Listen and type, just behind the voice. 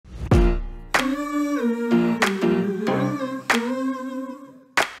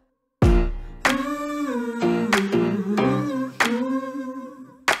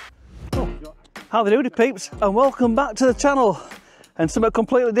How the doody peeps, and welcome back to the channel. And something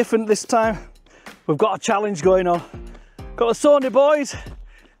completely different this time. We've got a challenge going on. Got the Sony boys,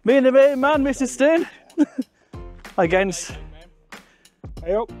 me and the main man, Mr. Steen, against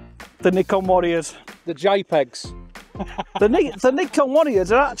the Nikon Warriors. The JPEGs. The Nikon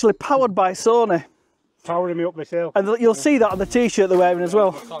Warriors are actually powered by Sony. Powering me up myself. And you'll see that on the t-shirt they're wearing as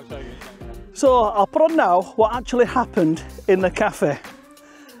well. So I'll put on now what actually happened in the cafe.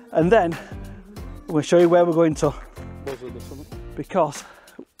 And then we'll show you where we're going to. Because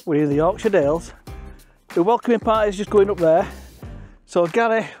we're in the Yorkshire Dales. The welcoming party is just going up there. So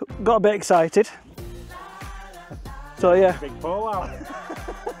Gary got a bit excited. So yeah. Big ball out.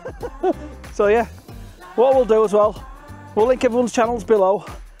 So yeah, what we'll do as well, we'll link everyone's channels below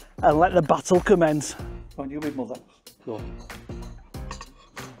and let the battle commence. Go on, you big mother. Go on.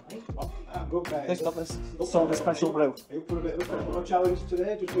 This got this sort of special brew. You put a bit of a challenge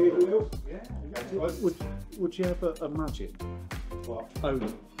today, just so you know. Yeah. Would you ever imagine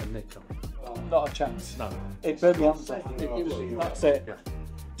own a Nikon? Not a chance. No. It burned me out. That's it. Yeah.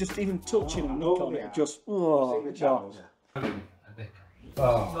 Just even touching a Nikon, it just, oh, no.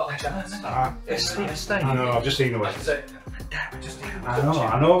 Oh. Not a chance. It's staying. I know, I've just seen the way.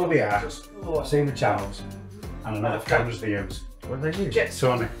 I know what they are. I've seen the channels. And I know the cameras they use. What do they use?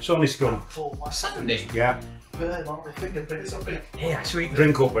 Sony scum. Sony? Yeah. Burn on the fingerprints up in it. Yeah, sweet.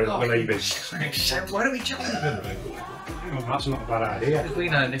 Drink up with leavers. Why don't we challenge them? Well, that's not a bad idea. Because we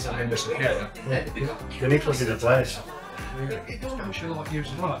know this is industry. Yeah. The Nicholas in the place. It does show like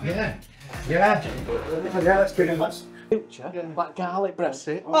use a lot. Yeah. Yeah. Yeah, let's get in. Like garlic bread.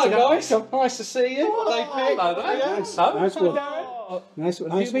 Hi guys, nice to see you. Hello there. Nice one. Nice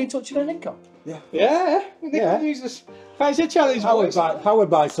one. Have you been touching a Nikon? Yeah. Nikon uses. How's your challenge, boys? Powered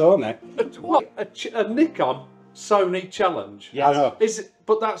by Sony. What? A Nikon Sony challenge? Yeah. I know. Is it?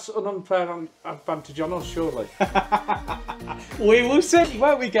 But that's an unfair advantage on us, surely. We will see,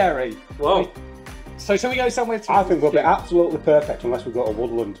 won't we, Gary? Well, So shall we go somewhere to... I think we'll be absolutely perfect unless we go to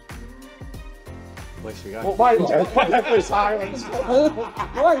Woodland. Where should we go? well, why?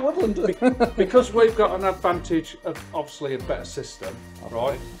 Why Woodland? Because we've got an advantage of obviously a better system,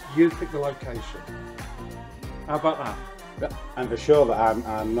 right? You pick the location. How about that? And to show that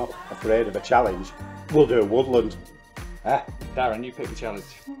I'm not afraid of a challenge, we'll do Woodland. Darren, you pick the challenge.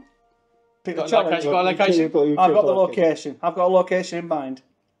 Pick Got the challenge. You got a location? I've got the location. I've got a location in mind,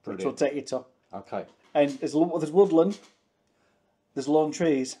 which will take you to. Okay. And there's woodland, there's lawn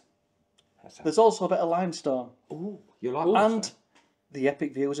trees, there's also a bit of limestone. Ooh, you like And that? the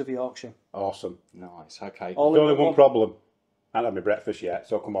epic views of Yorkshire. Awesome. Nice, okay. All There's in only one problem. I haven't had my breakfast yet,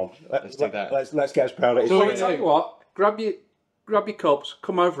 so come on. Let's do that. Let's get as proud of it. So I tell you what, grab your cups,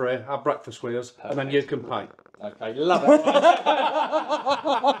 come over here, have breakfast with us, and then you can pay. Okay, love it.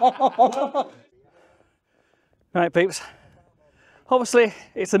 Right, peeps. Obviously,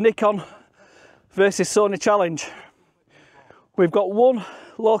 it's a Nikon versus Sony challenge. We've got one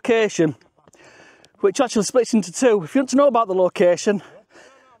location, which actually splits into two. If you want to know about the location,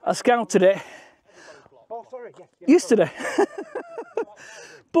 I scouted it yesterday.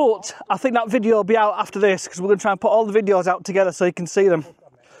 But I think that video will be out after this because we're going to try and put all the videos out together so you can see them.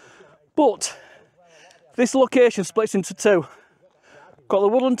 But this location splits into two. Got the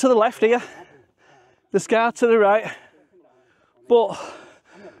woodland to the left here, the scar to the right. But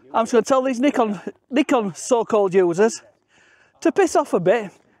I'm just going to tell these Nikon so-called users to piss off a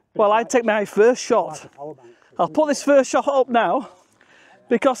bit while I take my first shot. I'll put this first shot up now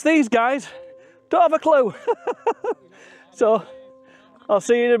because these guys don't have a clue. So I'll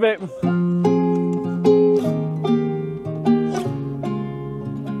see you in a bit.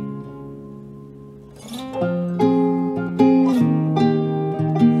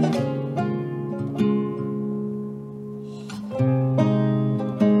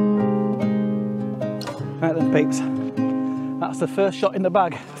 Right then, peeps, that's the first shot in the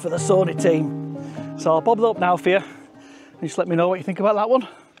bag for the Sony team. So I'll bob it up now for you, and just let me know what you think about that one.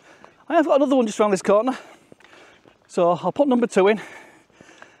 I have got another one just around this corner, so I'll put number 2 in,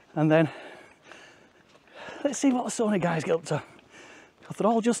 and then let's see what the Sony guys get up to. Because they're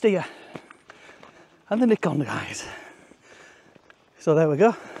all just here, and the Nikon guys. So there we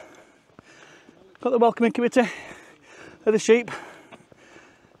go. Got the welcoming committee of the sheep.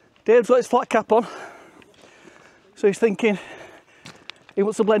 Dave's got his flat cap on. So he's thinking he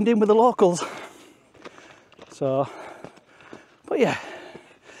wants to blend in with the locals. So, but yeah,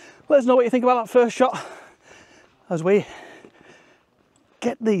 let us know what you think about that first shot as we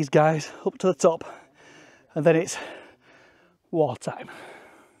get these guys up to the top, and then it's wartime.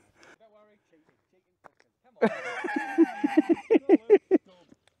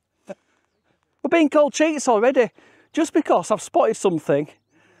 being called cheats already, just because I've spotted something.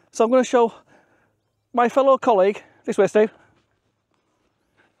 So I'm going to show my fellow colleague, this way Steve,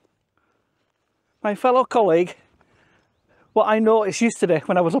 my fellow colleague, what I noticed yesterday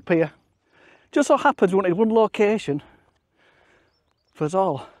when I was up here. Just so happens we wanted one location for us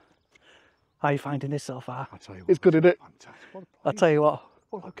all. How are you finding this so far? I tell you what, it's good, isn't it? Fantastic. What a place. I'll tell you what,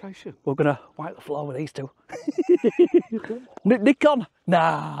 What location? we're going to wipe the floor with these two. Nikon?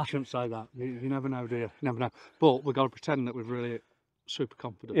 Nah. I shouldn't say that. You never know, do you? You never know. But we've got to pretend that we're really super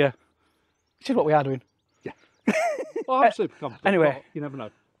confident. Yeah. Which is what we are doing. Yeah. Well, I'm super confident. Anyway. But you never know.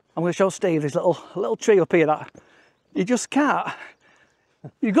 I'm going to show Steve this little tree up here that you just can't.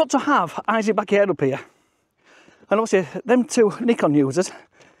 You've got to have eyes in the back of your head up here. And obviously, them two Nikon users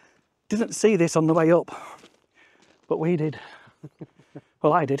didn't see this on the way up, but we did.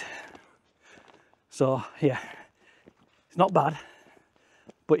 Well, I did. So, yeah, it's not bad,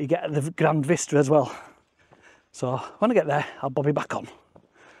 but you get the grand vista as well. So, when I get there, I'll bob you back on.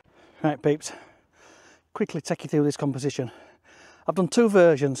 Right, peeps, quickly take you through this composition. I've done two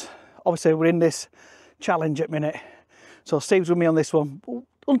versions. Obviously, we're in this challenge at minute. So Steve's with me on this one.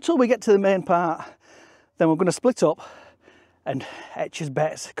 Until we get to the main part, then we're going to split up and etch his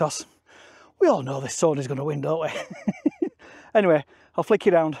bets, because we all know this Sony's going to win, don't we? Anyway, I'll flick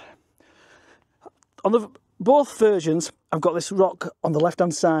you round. On both versions, I've got this rock on the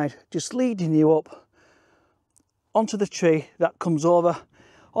left-hand side, just leading you up onto the tree that comes over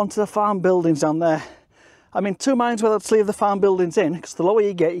onto the farm buildings down there. I'm in two minds whether to leave the farm buildings in, because the lower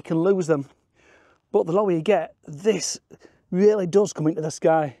you get, you can lose them. But the lower you get, this really does come into the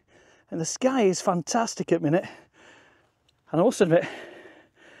sky. And the sky is fantastic at the minute. And I must admit,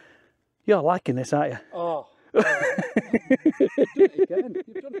 you're liking this, aren't you? Oh. You've done it again.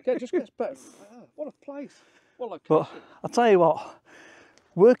 You've done it again. It just gets better. What a place. What a location. But I'll tell you what,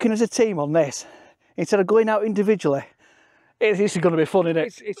 working as a team on this, instead of going out individually, this is going to be fun,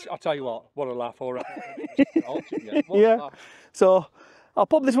 isn't it? I'll tell you what a laugh, all right. Yeah. So, I'll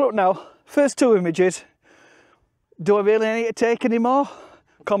pop this one up now. First two images. Do I really need to take any more?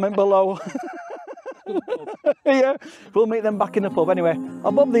 Comment below. Yeah, we'll meet them back in the pub. Anyway,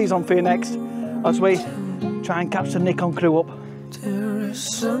 I'll bob these on for you next as we try and catch the Nikon crew up. There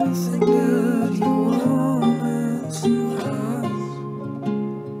is something good you want to have,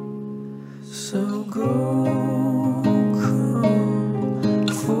 so go, come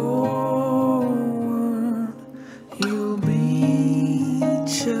forward, you'll be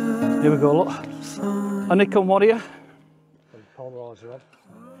just. Here we go, look. A Nikon Warrior. Polarizer head.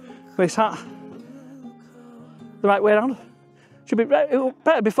 Where's that? The right way around? Should be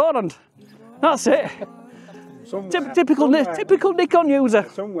better beforehand. That's it. Typical Nikon user.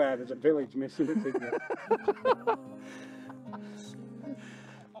 Somewhere there's a village missing it, isn't there?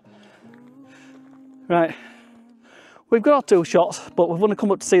 Right. We've got our two shots, but we've only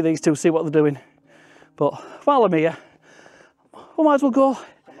come up to see these two, see what they're doing. But while I'm here, we might as well go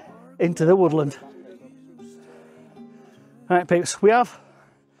into the woodland. Right, peeps, we have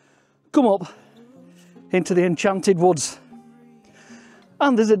come up into the enchanted woods.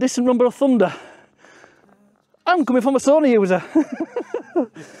 And there's a distant rumble of thunder. I'm coming from a Sony user.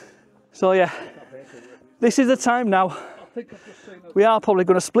 So yeah, this is the time now. We are probably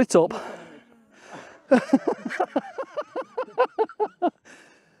going to split up.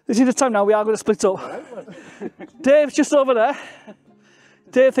 This is the time now we are going to split up. Dave's just over there.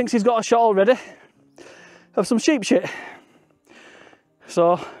 Dave thinks he's got a shot already of some sheep shit.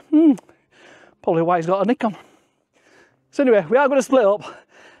 So, probably why he's got a Nikon. So anyway, we are going to split up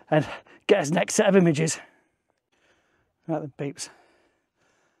and get his next set of images. Right then, peeps.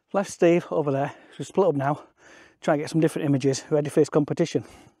 Left Steve over there. So split up now. Try and get some different images ready for this competition.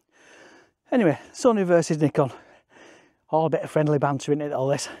 Anyway, Sony versus Nikon. All a bit of friendly banter in it, all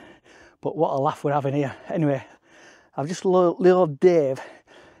this. But what a laugh we're having here. Anyway, I've just lured Dave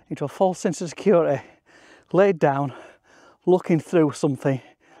into a false sense of security. Laid down, looking through something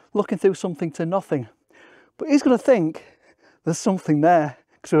to nothing. But he's going to think there's something there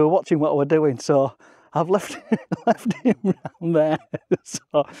because we were watching what we're doing. So I've left him around there.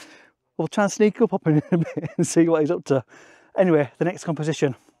 So we'll try and sneak up on him a bit and see what he's up to. Anyway, the next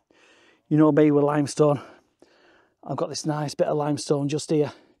composition. You know me with limestone. I've got this nice bit of limestone just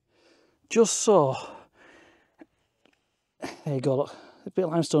here. Just so. There you go, look. A bit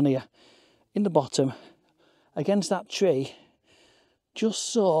of limestone here. In the bottom. Against that tree.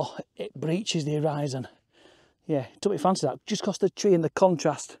 Just so it breaches the horizon. Yeah, took me fancy that. Just because the tree and the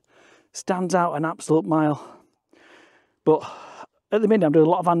contrast stands out an absolute mile. But at the minute I'm doing a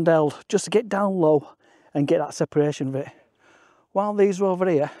lot of handheld just to get down low and get that separation of it. While these are over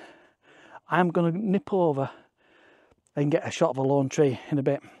here, I am going to nip over and get a shot of a lone tree in a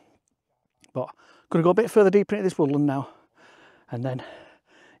bit. But I'm going to go a bit further deeper into this woodland now. And then,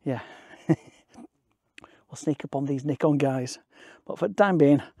 yeah, we'll sneak up on these Nikon guys. But for the time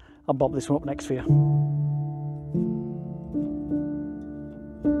being, I'll bob this one up next for you.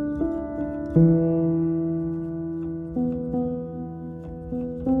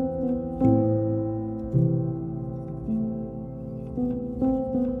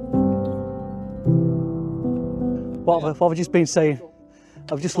 What have I just been saying?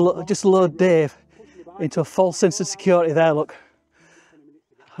 I've just lured Dave into a false sense of security there, look.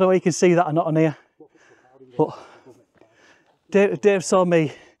 I don't know if you can see that or not on here. But Dave saw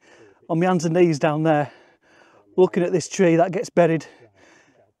me on my hands and knees down there, looking at this tree that gets buried.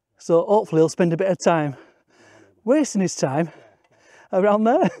 So hopefully he'll spend a bit of time wasting his time around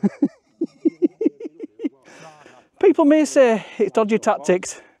there. People may say it's dodgy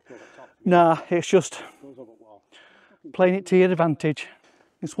tactics. Nah, it's just playing it to your advantage.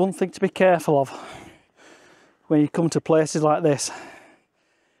 It's one thing to be careful of when you come to places like this,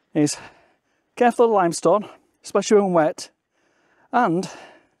 is careful of the limestone, especially when wet, and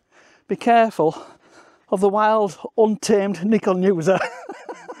be careful of the wild, untamed Nikon user.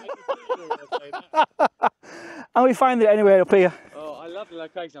 How are we finding it anyway up here? Oh, I love the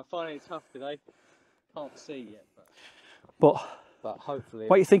location. I'm finding it tough today. Can't see yet, But hopefully.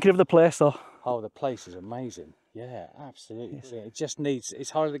 what are you thinking of the place though? Oh, the place is amazing. Yeah, absolutely. Yeah, it just needs,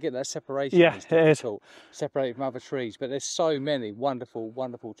 it's harder to get that separation. Yeah, it's it is. difficult, separated from other trees, but there's so many wonderful,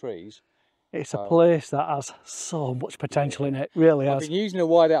 wonderful trees. It's a place that has so much potential in it, really I've has. been using a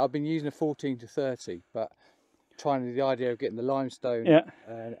wide out, I've been using a 14 to 30, but trying the idea of getting the limestone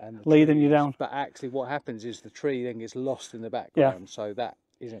and the leading trees, you down. But actually what happens is the tree then gets lost in the background, so that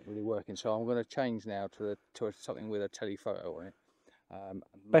isn't really working. So I'm going to change now to something with a telephoto on it.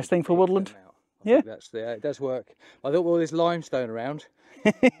 Best thing for woodland? Yeah, it does work. I thought all this limestone around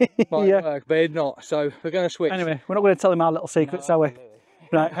might work, but it's not. So we're going to switch. Anyway, we're not going to tell him our little secrets, are we?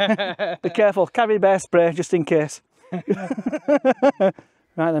 Right. Be careful. Carry bear spray just in case. Right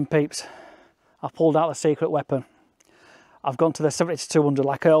then, peeps. I've pulled out the secret weapon. I've gone to the 70-200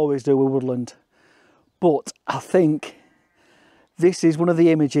 like I always do with woodland. But I think this is one of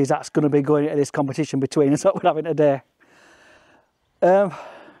the images that's going to be going into this competition between us that we're having today.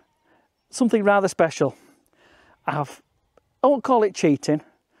 Something rather special. I won't call it cheating,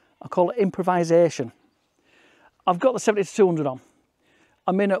 I call it improvisation. I've got the 70-200 on.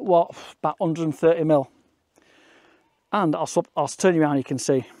 I'm in at what, about 130mm. And I'll turn you around, you can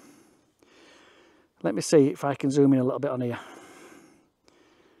see. Let me see if I can zoom in a little bit on here.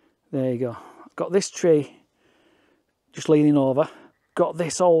 There you go. I've got this tree just leaning over. Got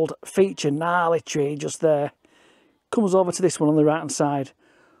this old feature gnarly tree just there. Comes over to this one on the right hand side.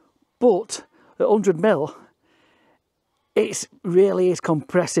 But at 100mm, it really is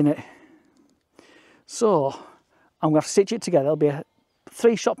compressing it. So I'm going to have to stitch it together. It'll be a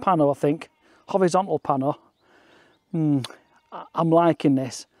 3-shot pano, I think. Horizontal pano. I'm liking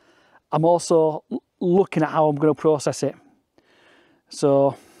this. I'm also looking at how I'm going to process it.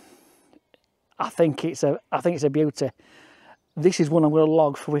 So I think it's a beauty. This is one I'm going to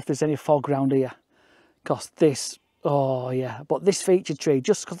log for if there's any fog around here. Because this, oh yeah, but this featured tree,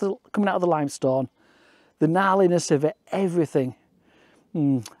 just because coming out of the limestone, the gnarliness of it, everything.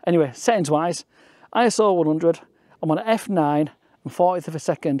 Anyway, settings wise, ISO 100, I'm on f9 and 40th of a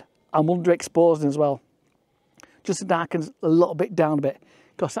second. I'm underexposing as well. Just to darken a little bit down a bit,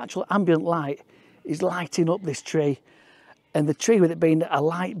 because actual ambient light is lighting up this tree. And the tree, with it being a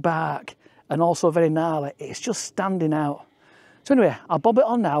light bark and also very gnarly, it's just standing out. So anyway, I'll bob it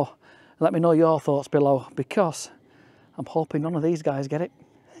on now and let me know your thoughts below, because I'm hoping none of these guys get it.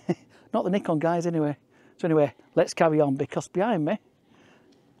 Not the Nikon guys anyway. So anyway, let's carry on, because behind me,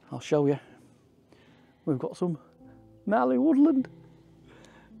 I'll show you, we've got some gnarly woodland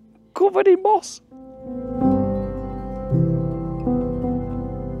covered in moss.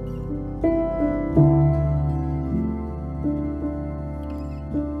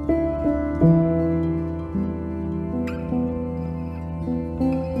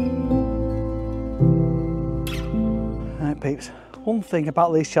 Peeps, one thing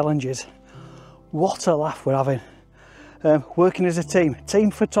about these challenges, what a laugh we're having. Working as a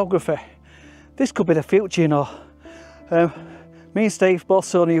team photography. This could be the future, you know. Me and Steve, both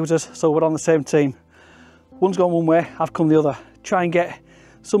Sony users, so we're on the same team. One's gone one way, I've come the other. Try and get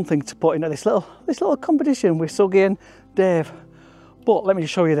something to put into this little competition with Suggy and Dave. But let me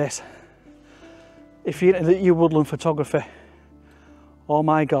just show you this. If you're into your woodland photography, oh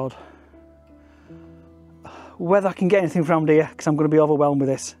my God. Whether I can get anything from here, because I'm going to be overwhelmed with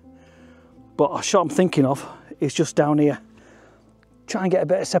this. But a shot I'm thinking of is just down here. Try and get a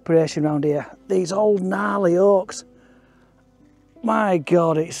bit of separation around here. These old gnarly oaks. My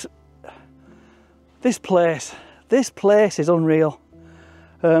God, it's this place is unreal.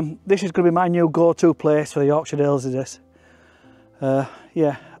 This is going to be my new go-to place for the Yorkshire Dales, is this.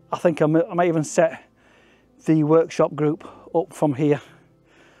 Yeah, I think I might even set the workshop group up from here,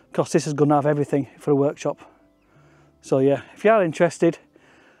 because this is going to have everything for a workshop. So yeah, if you are interested,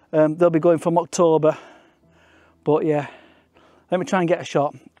 they'll be going from October. But yeah, let me try and get a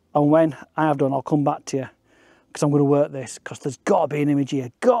shot, and when I have done, I'll come back to you, because I'm going to work this, because there's got to be an image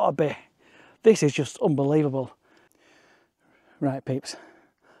here, got to be. This is just unbelievable. Right, peeps,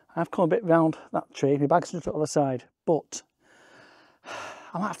 I've come a bit round that tree, my bag's just on the other side, but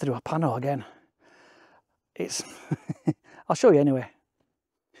I might have to do a pano again. It's, I'll show you anyway.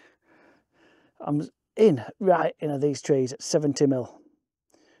 I'm right in these trees at 70mm,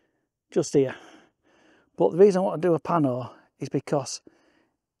 just here. But the reason I want to do a pano is because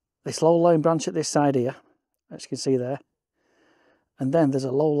this low-lying branch at this side here, as you can see there, and then there's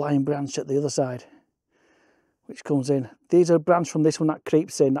a low-lying branch at the other side, which comes in. These are a branch from this one that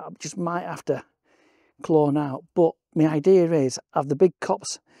creeps in that I just might have to clone out. But my idea is have the big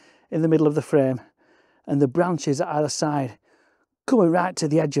copse in the middle of the frame and the branches at either side coming right to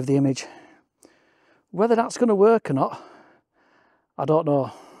the edge of the image. Whether that's going to work or not, I don't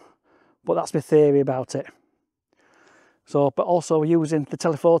know, but that's my theory about it. So, but also using the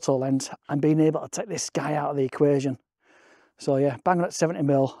telephoto lens and being able to take this sky out of the equation. So yeah, banging at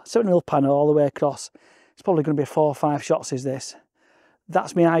 70mm panel all the way across. It's probably going to be 4 or 5 shots is this.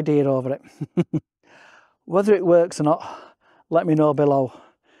 That's my idea over it. Whether it works or not, let me know below,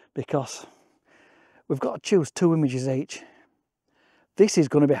 because we've got to choose 2 images each. This is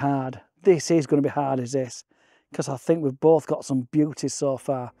going to be hard. This is going to be hard as this, because I think we've both got some beauties so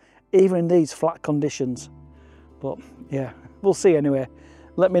far, even in these flat conditions. But yeah, we'll see anyway.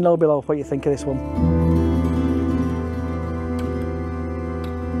 Let me know below what you think of this one.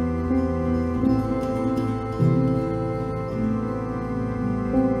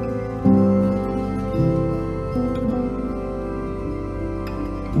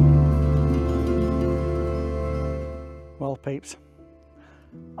 Well, peeps,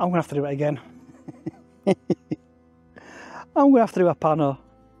 I'm going to have to do it again. I'm going to have to do a pano,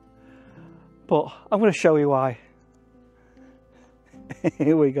 but I'm going to show you why.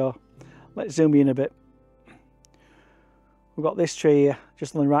 Here we go. Let's zoom in a bit. We've got this tree here,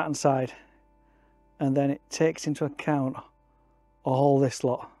 just on the right hand side, and then it takes into account all this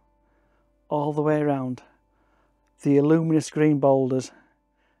lot, all the way around, the luminous green boulders,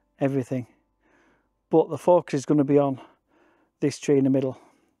 everything. But the focus is going to be on this tree in the middle.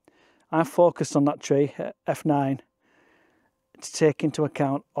 I've focused on that tree at f9 to take into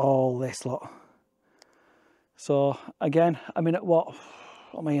account all this lot. So again, I'm in at what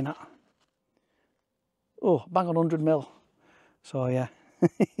am I in at? Oh, bang on 100mm. So yeah,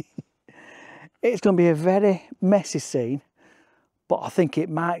 it's going to be a very messy scene, but I think it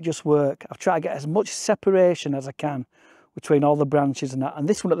might just work. I've tried to get as much separation as I can between all the branches and that, and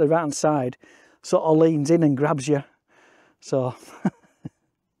this one at the right hand side sort of leans in and grabs you. So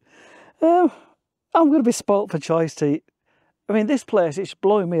I'm going to be spoilt for choice. I mean, this place, it's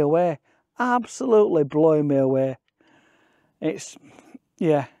blowing me away. Absolutely blowing me away. It's,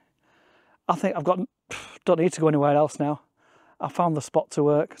 yeah, I think don't need to go anywhere else now. I found the spot to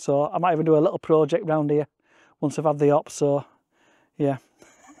work, so I might even do a little project round here once I've had the ops. So yeah,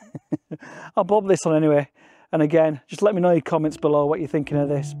 I'll bob this on anyway. And again, just let me know in your comments below what you're thinking of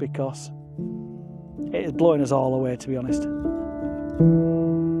this, because it is blowing us all away, to be honest.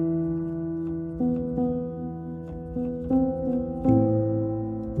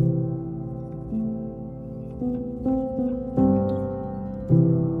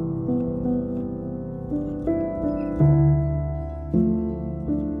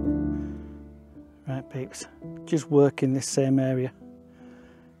 Right, peeps, just working this same area.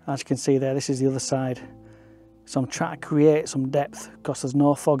 As you can see there, this is the other side. So I'm trying to create some depth because there's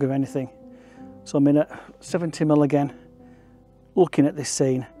no fog or anything. So I'm in at 70mm again, looking at this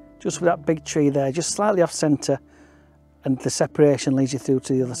scene, just with that big tree there, just slightly off centre, and the separation leads you through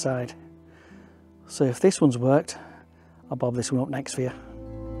to the other side. So if this one's worked, I'll bob this one up next for you.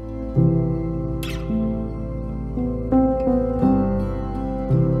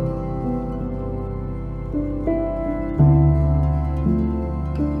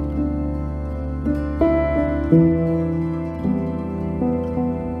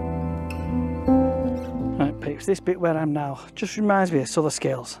 This bit where I'm now just reminds me of Souther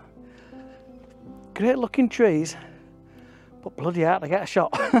Scales. Great looking trees, but bloody hard to get a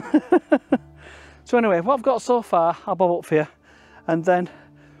shot. So anyway, what I've got so far, I'll bob up for you, and then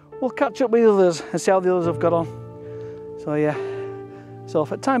we'll catch up with the others and see how the others have got on. So yeah, so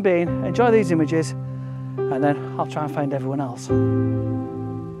for the time being, enjoy these images, and then I'll try and find everyone else.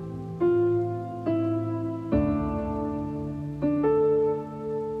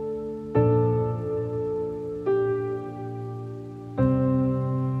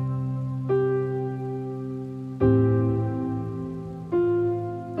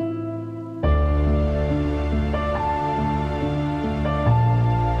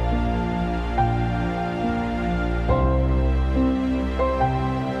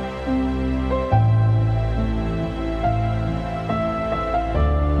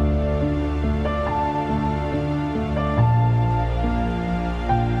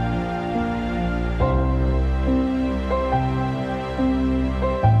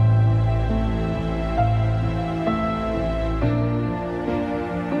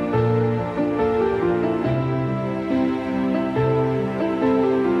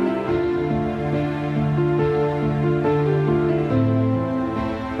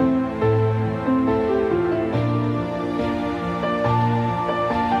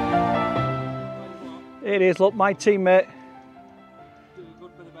 It is, look, my teammate. Do a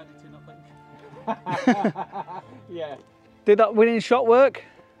good bit of editing, I think. Yeah. Did that winning shot work?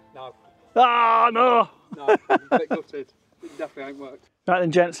 No. Ah, no! No, I'm a bit gutted. It definitely ain't worked. Right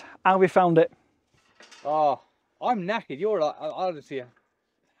then, gents, how have we found it? Oh, I'm knackered. You're like, honestly,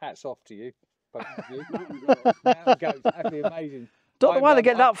 hats off to you. Both of you. Now it goes, absolutely amazing. Don't know why they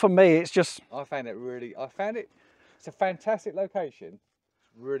get that from me, it's just... I found it, it's a fantastic location.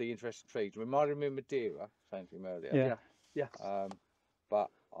 Really interesting trees. Reminded me of Madeira, saying to him earlier. Yeah. But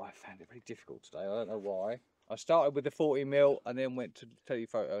I found it pretty difficult today. I don't know why. I started with the 40mm and then went to the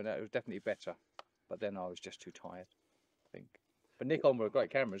telephoto, and that was definitely better. But then I was just too tired, I think. But Nikon were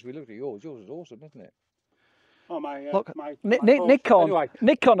great cameras. We looked at yours. Yours is awesome, isn't it? Oh my! Look, my Nikon. Anyway.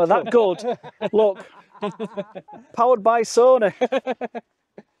 Nikon are that good. Look, powered by Sony.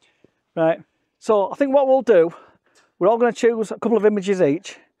 Right. So I think what we'll do, we're all going to choose a couple of images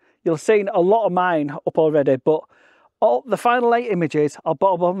each. You'll have seen a lot of mine up already, but all the final 8 images I'll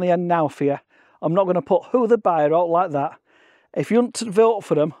put on the end now for you. I'm not going to put who the buyer out like that. If you want to vote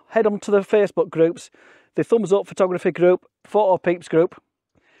for them, head on to the Facebook groups, the Thumbs Up Photography group, Photo Peeps group.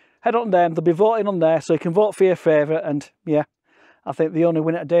 Head on them, they'll be voting on there, so you can vote for your favourite. And yeah, I think the only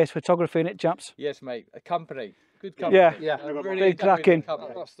winner today is photography, innit, chaps? Yes, mate. A company. Good company. Yeah. Really Big cracking.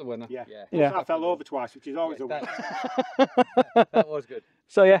 That's the winner. Yeah. I fell over twice, which is always a win. That was good.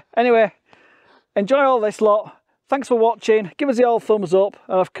 So yeah, anyway, enjoy all this lot. Thanks for watching. Give us the old thumbs up,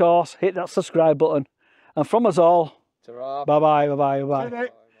 and of course, hit that subscribe button. And from us all, Ta-ra. bye-bye, bye-bye, bye-bye.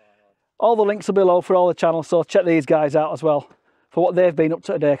 All the links are below for all the channels, so check these guys out as well for what they've been up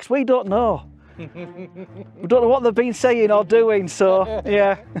to today, because we don't know. We don't know what they've been saying or doing, so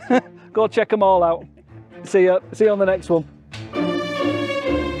yeah, go check them all out. See you on the next one.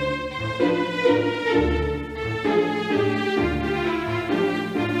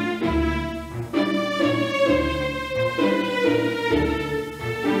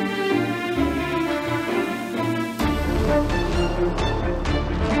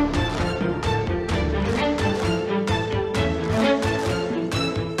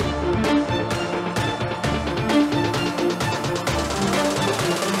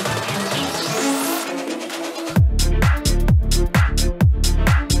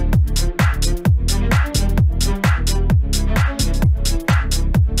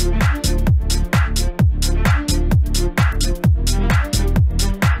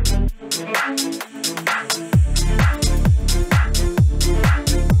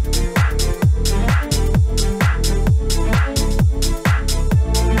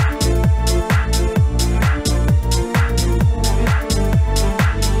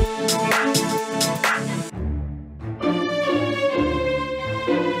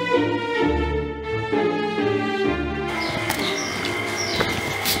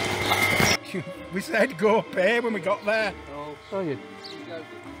 We said go pay when we got there. Oh, you?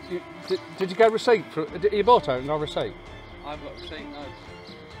 Did you get receipt? You bought out no receipt? I've got a receipt, no.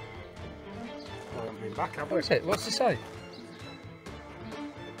 I haven't been back, have we? What's it? What's it say?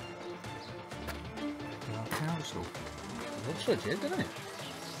 Council. Looks legit, doesn't it?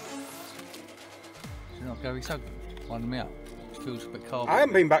 Should not Gary Sugg winding me up? It feels a bit cardboard. I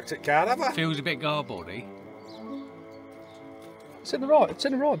haven't been back to car, have I? Feels a bit cardboardy. It's in the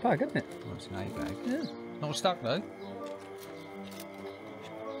right bag, isn't it? Well, it's an A bag. Yeah. Not stuck though.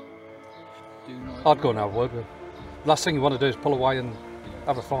 I'd go and have a word with him. Last thing you want to do is pull away and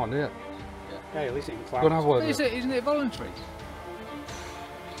have a fine, yeah. Yeah. Yeah, at least it can climb. Go and have a word. Isn't it voluntary?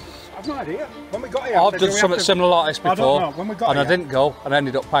 I've no idea. When we got here, I've done something similar like this I before, don't know. When we got and I here, didn't go, and I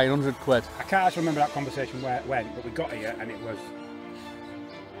ended up paying 100 quid. I can't actually remember that conversation where it went, but we got here and it was.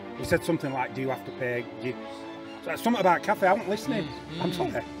 He said something like, "Do you have to pay?" So something about cafe. I wasn't listening. I'm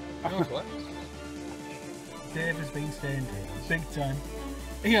sorry. Dave has been stained big time.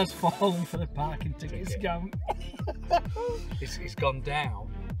 He has fallen for the parking ticket scam. He's gone down.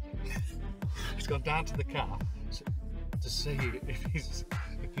 He's gone down to the car to see if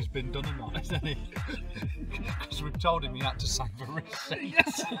he's been done or not, isn't he? Because we've told him he had to save a receipt.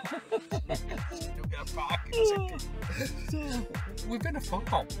 He'll get a parking ticket. We've been a fob.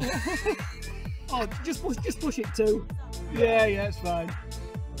 Oh, just push it too. Yeah, it's fine.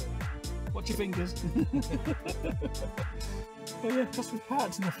 Watch your fingers. Oh yeah, because we've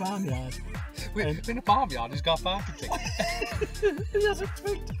parked in the farmyard. We've been a farmyard, he's got a parking ticket. He hasn't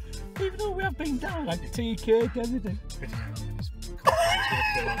twigged, even though we have been down like TK and everything.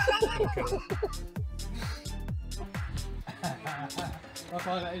 I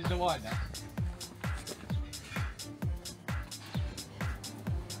find that is the wine now.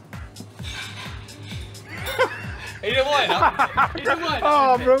 He's a wine-up. He's a wine-up.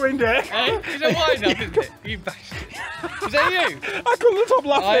 Oh, I've ruined it. Hey, he's a wine-up, isn't it? You bastard. Is that you? I couldn't stop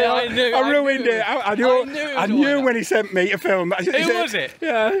laughing. I knew. I ruined it. I knew when he sent me to film. Who was it?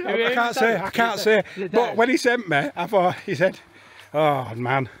 Yeah, I can't say. But when he sent me, I thought, he said, "Oh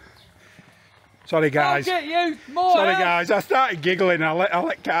man, sorry guys. I'll get you more. Sorry guys." I started giggling. I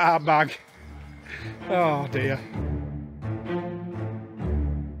let car bag. Oh dear.